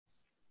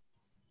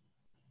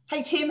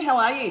Hey, Tim, how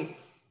are you?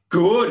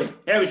 Good.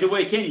 How was your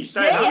weekend? You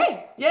stayed home?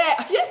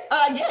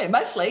 Yeah,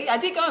 mostly. I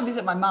did go and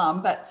visit my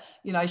mum, but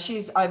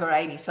she's over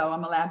 80, so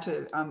I'm allowed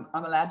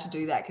to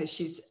do that because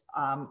she's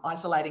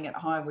isolating at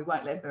home. We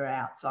won't let her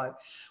out, so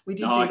we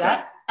did do Okay.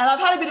 that. And I've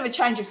had a bit of a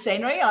change of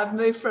scenery. I've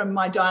moved from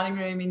my dining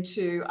room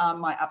into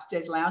my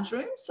upstairs lounge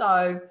room,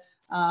 so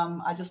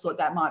I just thought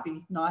that might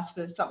be nice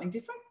for something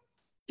different.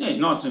 Yeah,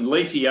 nice and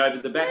leafy over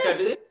the back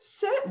over there.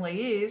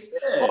 Certainly is.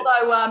 Yes.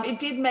 Although it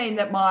did mean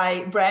that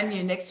my brand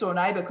new next door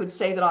neighbour could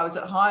see that I was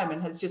at home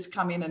and has just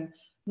come in and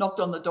knocked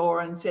on the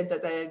door and said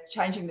that they're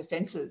changing the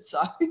fences.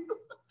 So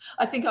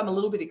I think I'm a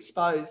little bit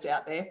exposed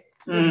out there.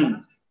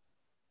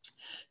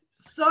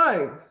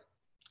 So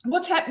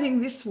what's happening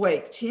this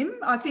week, Tim?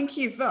 I think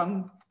you're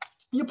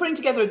putting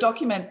together a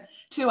document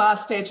to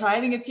ask Fair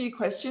Trading a few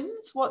questions.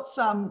 What's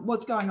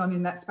going on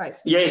in that space?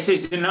 Yes,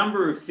 there's a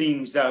number of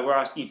things we're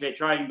asking Fair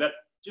Trading, but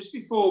just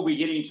before we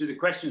get into the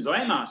questions I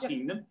am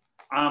asking them,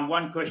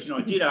 one question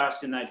I did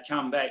ask and they've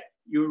come back.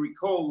 You'll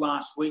recall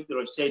last week that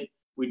I said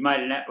we'd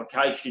made an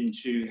application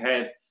to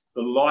have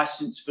the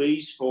licence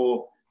fees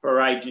for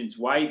agents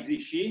waived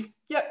this year.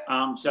 Yep.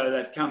 So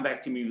they've come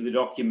back to me with a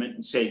document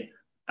and said,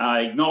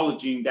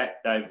 acknowledging that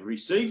they've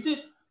received it,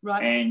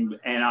 right, and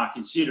are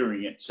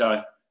considering it.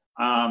 So,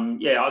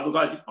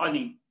 I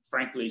think,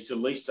 frankly, it's the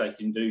least they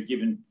can do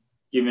given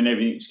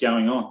everything that's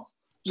going on.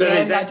 So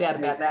yeah, no doubt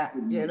about that.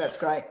 Yeah, that's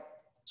great.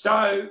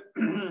 So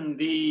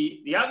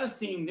the other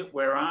thing that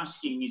we're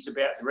asking is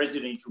about the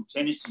residential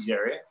tenancies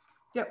area.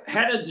 Yep.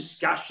 Had a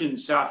discussion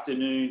this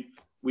afternoon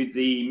with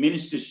the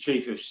Minister's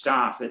Chief of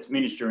Staff, that's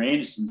Minister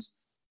Anderson's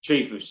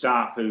Chief of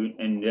Staff,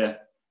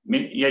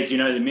 as you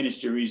know, the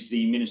Minister is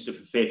the Minister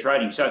for Fair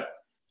Trading. So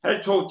had a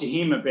talk to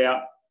him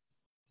about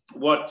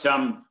what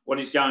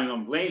is going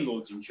on with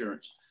landlords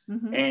insurance.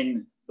 Mm-hmm.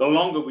 And the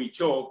longer we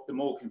talked, the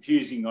more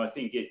confusing I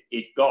think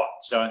it got.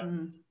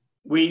 So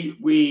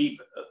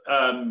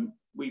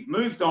we've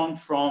moved on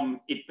from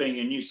it being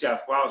a New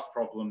South Wales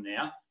problem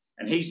now,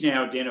 and he's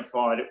now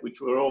identified it, which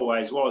it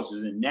always was,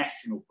 as a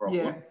national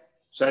problem. Yeah.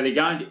 So they're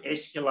going to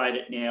escalate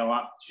it now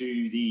up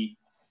to the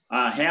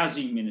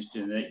housing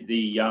minister,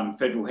 the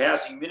federal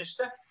housing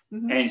minister,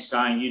 and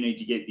saying you need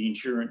to get the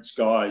insurance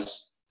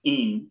guys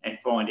in and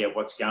find out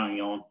what's going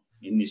on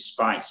in this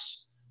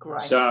space.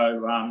 Great.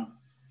 So,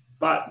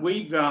 but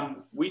we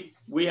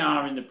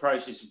are in the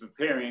process of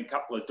preparing a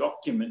couple of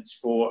documents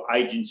for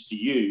agents to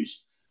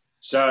use.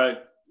 So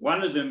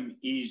one of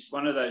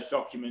those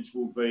documents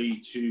will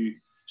be to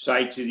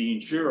say to the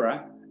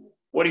insurer,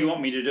 what do you want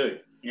me to do?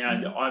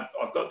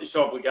 I've got this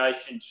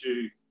obligation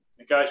to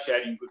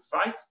negotiate in good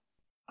faith,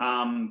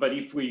 but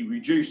if we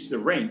reduce the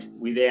rent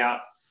without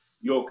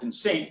your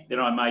consent, then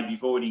I may be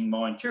voiding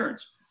my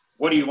insurance.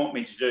 What do you want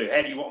me to do?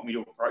 How do you want me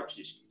to approach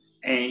this?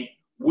 And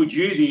would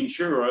you, the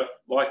insurer,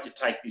 like to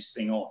take this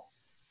thing on?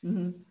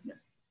 Mm-hmm. Yeah.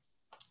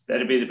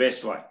 That'd be the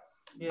best way.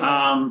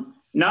 Yeah.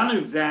 None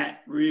of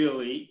that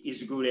really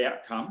is a good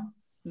outcome,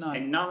 No.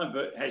 and none of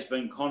it has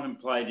been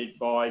contemplated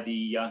by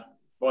the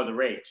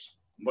regs,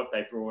 what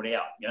they brought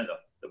out,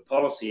 the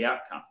policy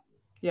outcome.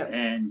 Yeah.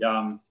 And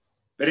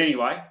but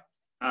anyway,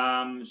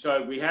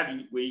 so we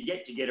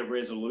yet to get a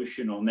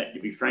resolution on that, to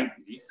be frank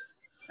with you.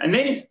 And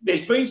then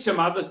there's been some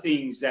other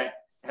things that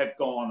have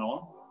gone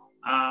on,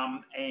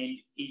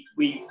 and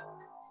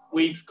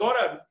we've got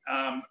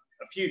a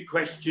few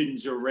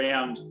questions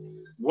around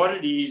what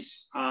it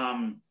is.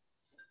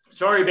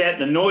 Sorry about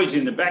the noise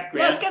in the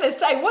background. I was going to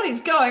say, what is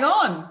going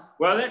on?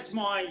 Well, that is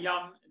my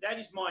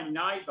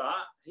neighbour.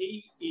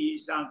 He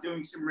is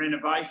doing some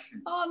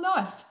renovation. Oh,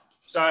 nice.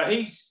 So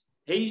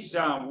he's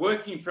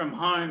working from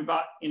home,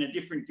 but in a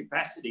different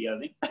capacity, I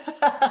think.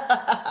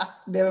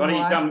 Never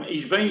mind.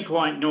 He's been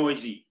quite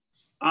noisy.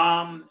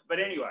 But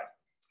anyway,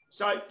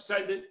 so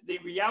the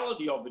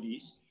reality of it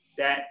is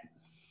that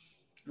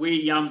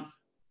we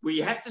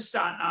have to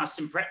start and ask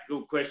some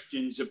practical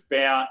questions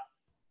about,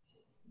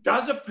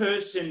 does a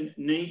person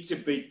need to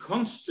be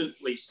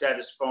constantly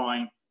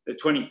satisfying the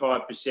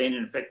 25%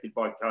 and affected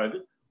by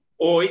COVID,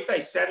 or if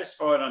they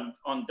satisfied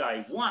on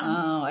day one?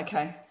 Oh,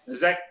 okay.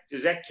 Does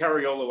that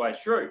carry all the way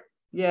through?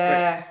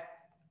 Yeah.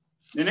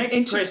 The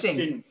next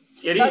question.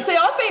 See,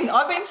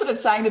 I've been sort of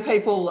saying to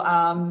people,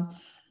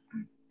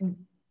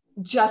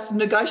 just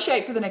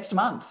negotiate for the next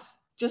month.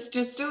 Just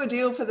do a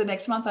deal for the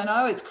next month. I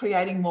know it's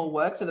creating more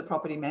work for the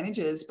property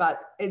managers, but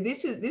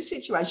this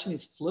situation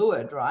is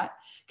fluid, right?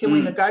 Can we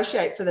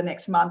negotiate for the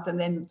next month and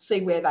then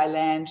see where they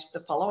land the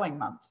following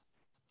month?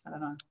 I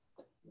don't know.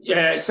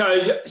 Yeah,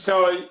 so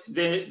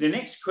the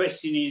next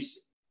question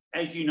is,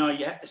 as you know,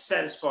 you have to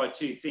satisfy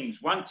two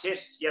things. One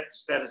test you have to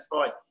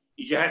satisfy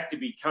is you have to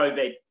be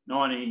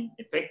COVID-19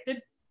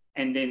 affected,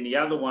 and then the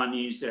other one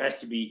is it has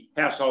to be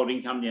household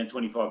income down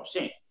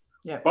 25%.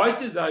 Yeah.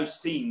 Both of those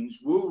things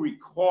will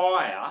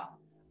require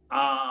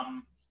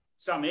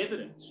some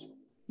evidence.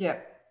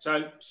 Yeah.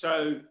 So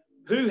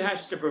who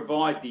has to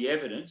provide the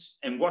evidence,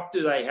 and what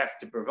do they have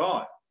to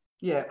provide?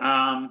 Yeah.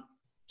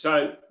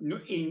 So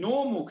in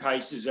normal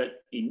cases,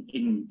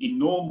 in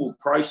normal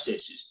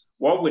processes,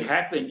 what would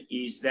happen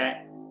is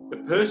that the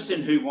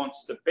person who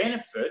wants the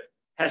benefit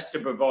has to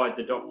provide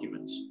the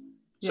documents.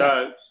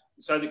 Yeah.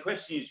 So the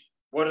question is,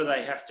 what do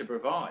they have to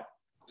provide?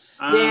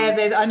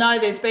 I know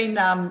there's been,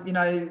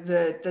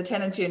 the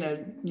tenants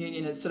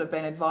union has sort of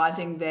been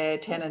advising their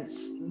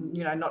tenants,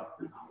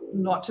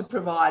 not to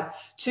provide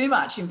too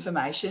much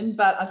information.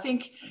 But I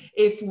think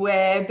if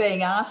we're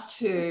being asked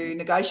to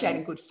negotiate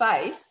in good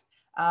faith,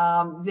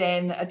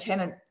 then a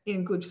tenant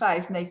in good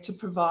faith needs to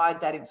provide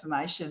that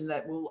information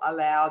that will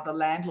allow the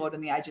landlord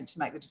and the agent to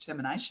make the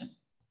determination.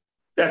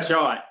 That's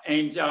right.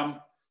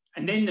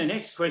 And then the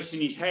next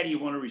question is, how do you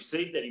want to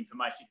receive that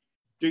information?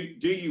 Do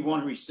you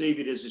want to receive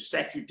it as a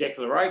statute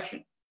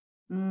declaration,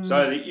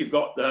 so that you've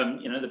got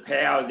the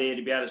power there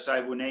to be able to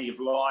say, well, now you've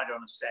lied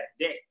on a stat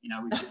debt,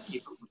 if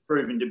it was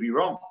proven to be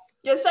wrong.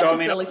 Yeah, such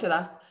a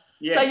solicitor.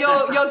 Yeah.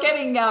 So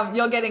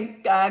you're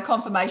getting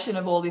confirmation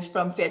of all this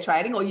from Fair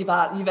Trading, or you've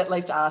at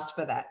least asked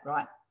for that,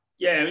 right?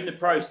 Yeah, in the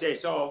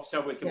process of,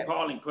 so we're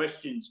compiling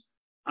questions.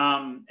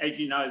 As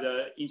you know,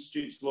 the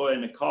Institute's lawyer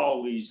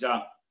Nicole is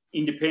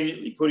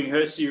independently putting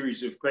her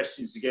series of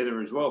questions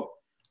together as well.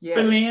 Yeah.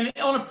 But Leanne,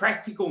 on a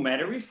practical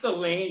matter, if the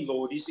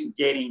landlord isn't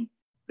getting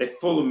their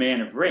full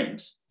amount of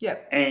rent,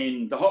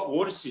 and the hot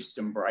water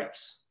system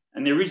breaks,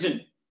 and there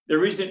isn't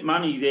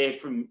money there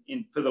for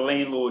the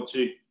landlord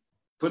to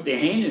put their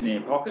hand in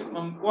their pocket,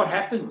 what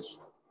happens?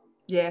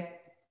 Yeah,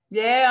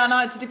 I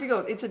know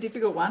it's a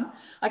difficult one.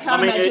 I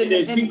can't imagine.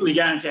 They're simply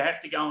going to have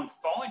to go and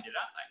find it,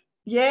 aren't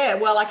they? Yeah,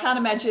 well, I can't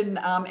imagine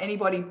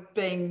anybody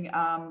being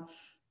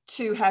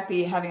too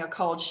happy having a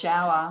cold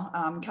shower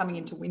coming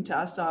into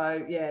winter.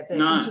 So yeah,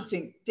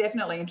 they're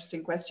definitely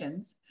interesting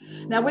questions.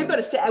 Now we've got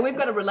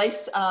a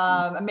release,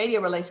 a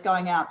media release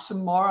going out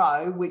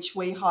tomorrow, which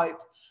we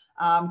hope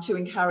to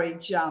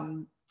encourage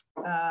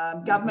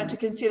government to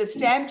consider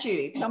stamp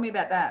duty. Tell me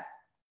about that.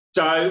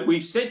 So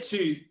we've said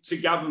to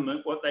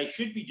government what they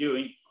should be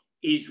doing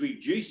is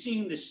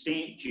reducing the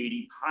stamp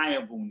duty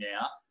payable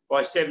now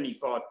by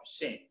 75%.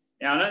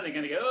 Now I know they're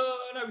going to go,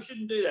 oh no, we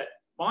shouldn't do that.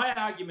 My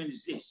argument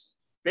is this.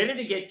 Better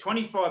to get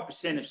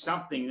 25% of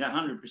something than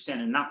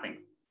 100% of nothing.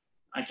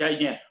 Okay,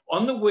 now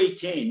on the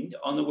weekend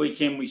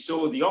we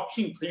saw the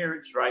option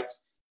clearance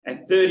rates at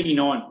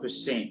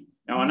 39%.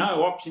 Now I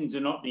know options are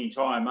not the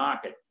entire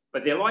market,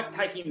 but they're like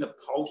taking the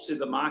pulse of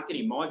the market,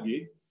 in my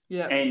view.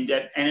 Yeah. And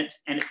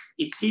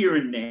it's here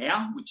and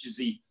now, which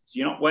is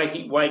you're not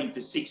waiting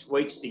for 6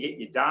 weeks to get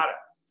your data.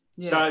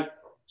 Yeah.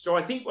 So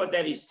I think what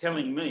that is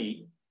telling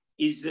me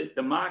is that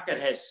the market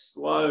has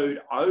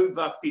slowed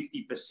over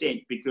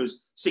 50%,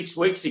 because 6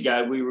 weeks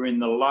ago we were in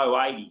the low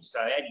 80s, so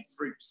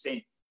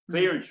 83%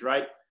 clearance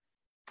rate.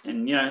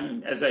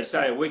 And, as they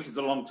say, a week is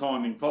a long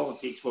time in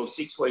politics. Well,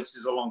 6 weeks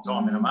is a long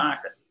time in a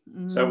market.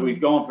 So we've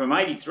gone from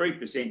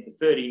 83% to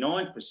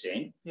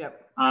 39%.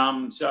 Yep.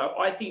 So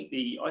I think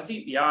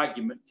the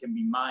argument can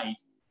be made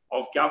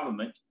of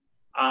government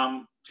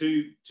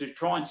to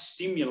try and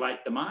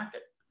stimulate the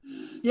market.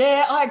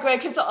 Yeah, I agree,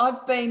 because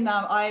I've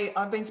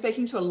been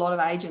speaking to a lot of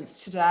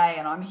agents today,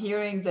 and I'm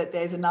hearing that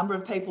there's a number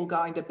of people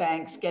going to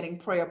banks, getting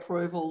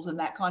pre-approvals and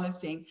that kind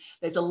of thing.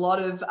 There's a lot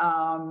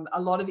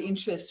of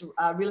interest.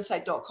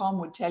 Realestate.com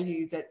would tell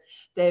you that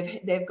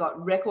they've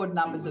got record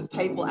numbers of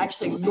people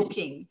actually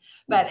looking,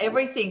 but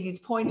everything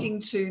is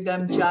pointing to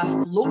them just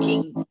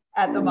looking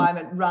at the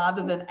moment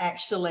rather than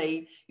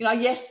actually,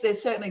 yes,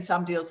 there's certainly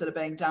some deals that are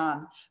being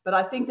done, but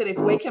I think that if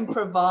we can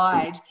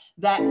provide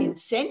that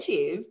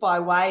incentive by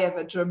way of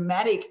a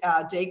dramatic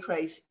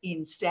decrease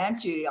in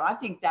stamp duty, I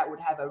think that would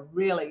have a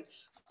really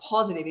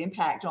positive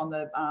impact on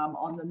the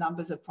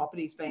numbers of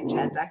properties being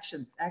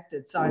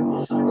transacted.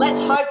 So let's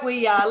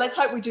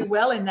hope we do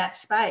well in that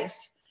space.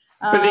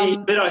 But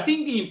I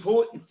think the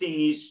important thing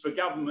is for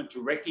government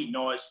to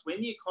recognise when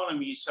the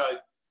economy is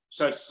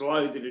so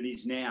slow that it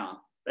is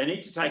now, they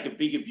need to take a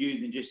bigger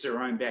view than just their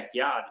own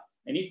backyard.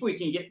 And if we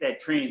can get that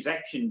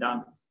transaction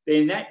done,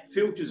 then that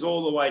filters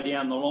all the way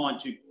down the line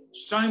to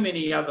so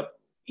many other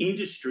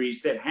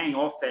industries that hang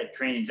off that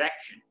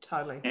transaction.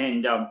 Totally.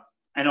 And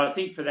I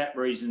think for that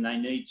reason, they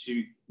need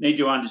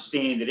to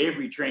understand that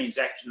every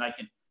transaction they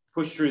can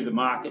push through the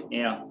market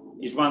now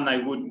is one they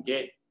wouldn't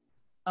get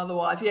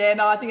otherwise. Yeah,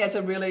 no, I think that's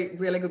a really,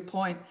 really good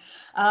point.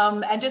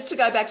 And just to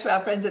go back to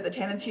our friends at the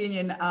Tenants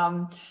Union,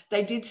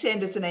 they did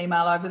send us an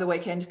email over the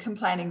weekend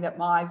complaining that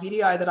my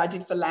video that I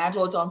did for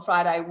landlords on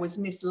Friday was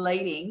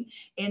misleading,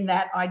 in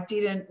that I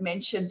didn't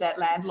mention that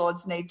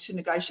landlords need to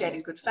negotiate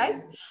in good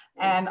faith,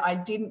 and I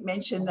didn't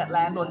mention that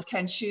landlords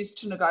can choose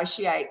to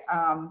negotiate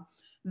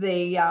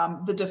the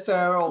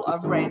deferral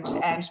of rent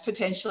and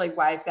potentially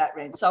waive that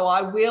rent. So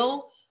I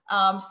will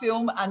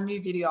film a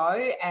new video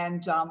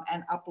and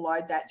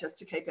upload that just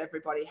to keep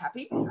everybody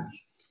happy,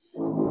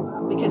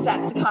 because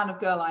that's the kind of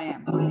girl I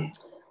am.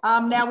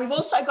 Now we've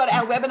also got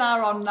our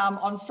webinar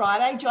on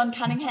Friday. John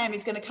Cunningham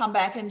is going to come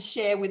back and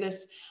share with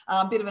us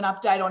a bit of an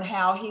update on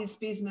how his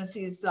business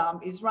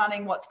is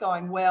running, what's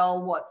going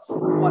well, what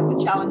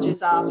the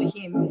challenges are for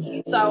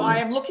him. So I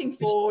am looking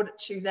forward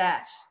to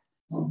that.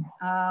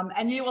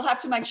 And you will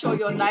have to make sure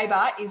your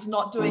neighbour is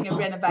not doing a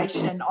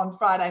renovation on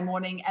Friday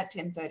morning at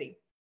 10:30.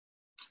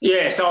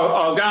 Yeah, so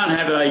I'll go and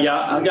have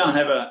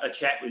a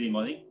chat with him,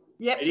 I think.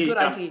 Yep, good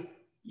idea.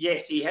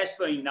 Yes, he has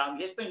been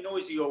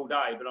noisy all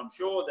day, but I'm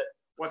sure that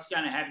what's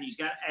going to happen, he's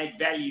going to add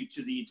value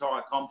to the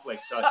entire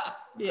complex. So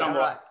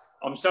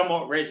I'm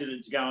somewhat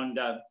resident to go and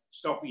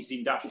stop his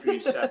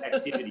industrious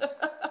activities.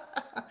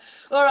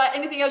 All right.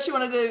 Anything else you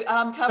want to do?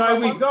 Cover so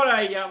we've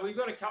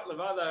got a couple of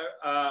other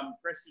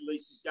press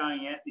releases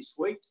going out this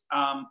week.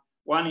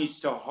 One is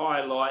to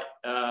highlight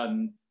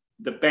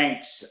the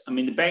banks. I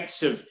mean, the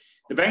banks are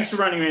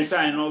running around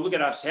saying, "Oh, look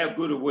at us! How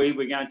good are we?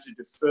 We're going to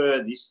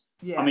defer this."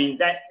 Yeah. I mean,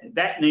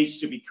 that needs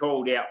to be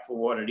called out for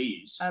what it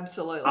is.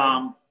 Absolutely.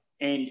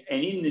 And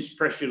in this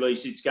press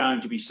release, it's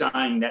going to be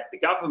saying that the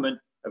government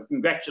have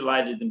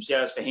congratulated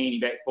themselves for handing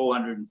back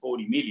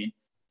 440 million.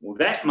 Well,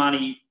 that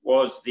money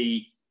was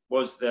the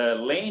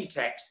land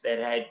tax that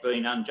had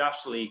been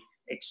unjustly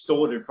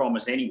extorted from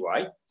us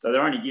anyway. So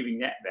they're only giving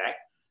that back.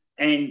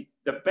 And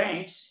the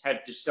banks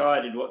have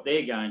decided what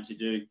they're going to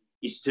do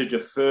is to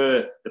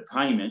defer the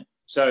payment,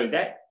 so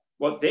that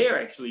what they're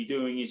actually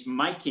doing is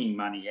making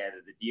money out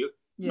of the deal.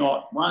 Yeah.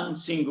 Not one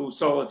single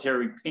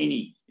solitary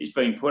penny is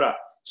being put up.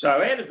 So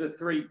out of the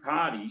three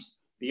parties,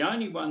 the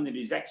only one that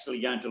is actually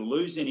going to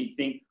lose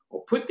anything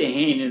or put their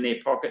hand in their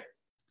pocket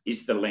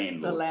is the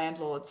landlord. The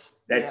landlords.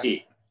 That's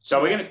it.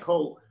 So we're going to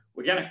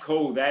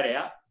call that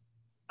out.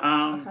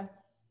 Okay.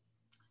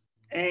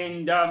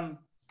 And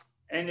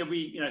there'll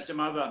be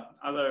some other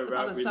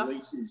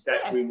releases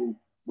that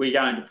we're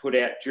going to put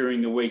out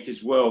during the week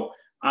as well.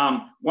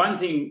 One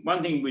thing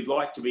we'd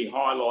like to be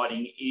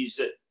highlighting is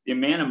that the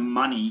amount of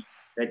money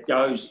that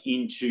goes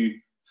into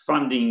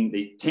funding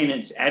the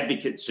Tenants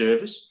Advocate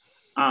Service,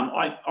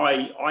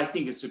 I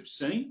think it's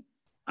obscene.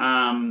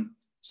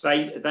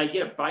 Say they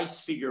get a base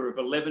figure of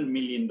 $11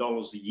 million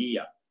a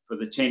year for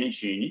the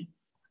Tenants Union.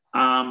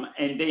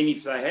 And then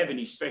if they have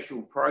any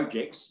special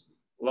projects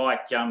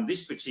like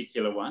this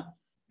particular one,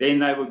 then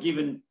they were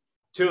given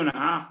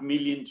 $2.5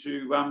 million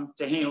to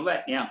handle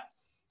that. Now,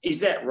 is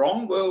that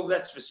wrong? Well,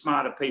 that's for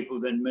smarter people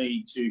than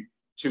me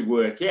to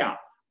work out.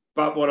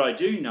 But what I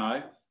do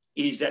know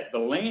is that the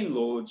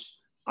landlords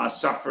are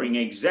suffering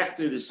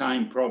exactly the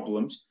same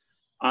problems.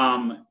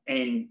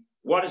 And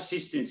what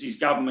assistance is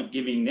government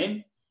giving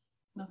them?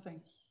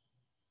 Nothing.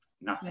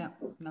 Nothing. Yeah,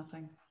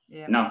 nothing.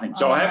 Yeah. Nothing.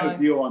 So I have a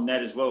view on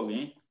that as well,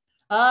 Leanne.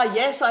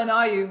 Yes, I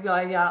know you.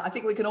 I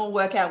think we can all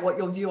work out what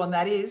your view on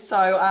that is. So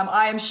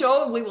I am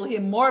sure we will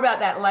hear more about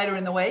that later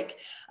in the week.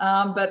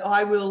 But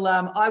I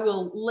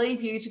will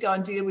leave you to go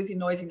and deal with your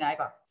noisy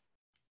neighbour.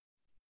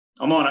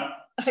 I'm on it.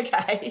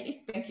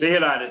 Okay. Thank you. See you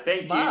later.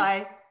 Thank you.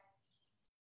 Bye.